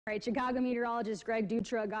All right, Chicago meteorologist Greg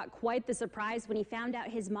Dutra got quite the surprise when he found out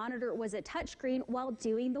his monitor was a touchscreen while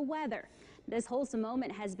doing the weather. This wholesome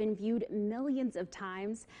moment has been viewed millions of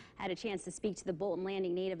times. Had a chance to speak to the Bolton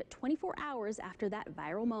Landing native 24 hours after that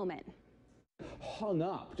viral moment. Hung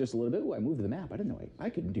up just a little bit. Oh, I moved the map. I didn't know I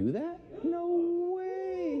could do that. No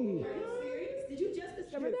way. Are you serious? Did you just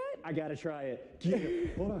discover that? I gotta try it.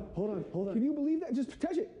 Hold on. Can you believe that? Just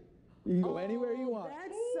touch it. You can go anywhere you want.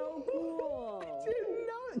 That's so cool. I didn't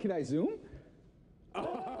know. Can I zoom?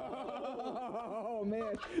 Oh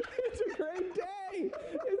man, it's a great day.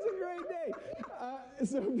 It's a great day.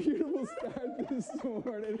 It's a beautiful start this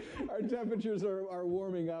morning. Our temperatures are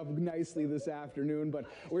warming up nicely this afternoon, but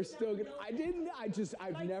we're still gonna.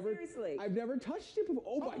 I've never touched it before.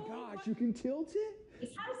 Oh my gosh, you can tilt it.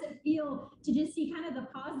 How does it feel to just see kind of the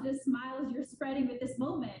positive smiles you're spreading with this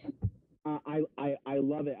moment? I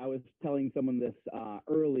love it. I was telling someone this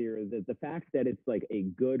earlier, that the fact that it's like a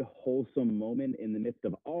good, wholesome moment in the midst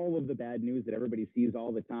of all of the bad news that everybody sees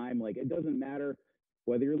all the time. Like, it doesn't matter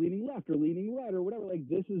whether you're leaning left or leaning right or whatever. Like,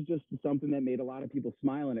 this is just something that made a lot of people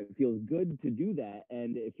smile, and it feels good to do that.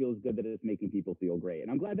 And it feels good that it's making people feel great.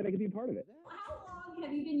 And I'm glad that I could be a part of it. How long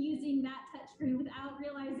have you been using that touchscreen without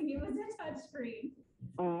realizing it was a touchscreen?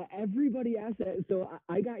 Everybody asks that. So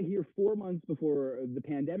I got here 4 months before the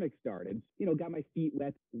pandemic started, got my feet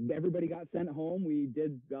wet. Everybody got sent home. We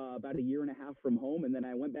did about a year and a half from home. And then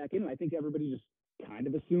I went back in, and I think everybody just kind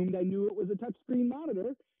of assumed I knew it was a touchscreen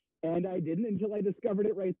monitor. And I didn't until I discovered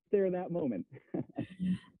it right there in that moment.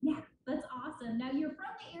 Yeah, that's awesome. Now, you're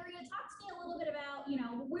from the area. Talk to me a little bit about,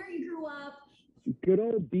 where you grew up. Good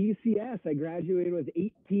old BCS. I graduated with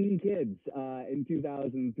 18 kids in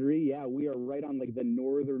 2003. Yeah, we are right on like the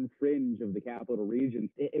northern fringe of the capital region.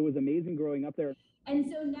 It was amazing growing up there. And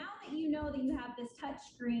so now that you know that you have this touch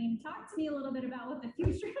screen, talk to me a little bit about what the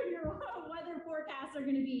future of your weather forecasts are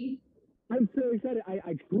going to be. I'm so excited.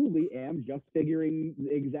 I truly am just figuring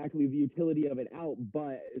exactly the utility of it out.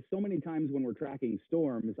 But so many times when we're tracking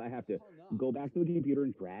storms, I have to go back to the computer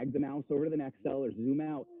and drag the mouse over to the next cell or zoom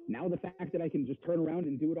out. Now the fact that I can just turn around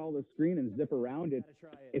and do it all the screen and zip around,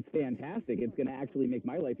 it's fantastic. It's going to actually make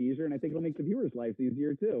my life easier, and I think it'll make the viewers' lives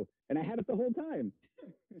easier too. And I had it the whole time.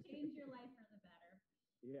 Change your life for the better.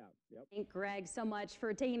 Yeah. Yep. Thank Greg so much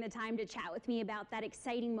for taking the time to chat with me about that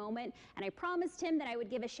exciting moment. And I promised him that I would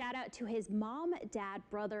give a shout out to his mom, dad,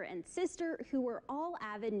 brother, and sister, who were all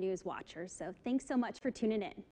avid news watchers. So thanks so much for tuning in.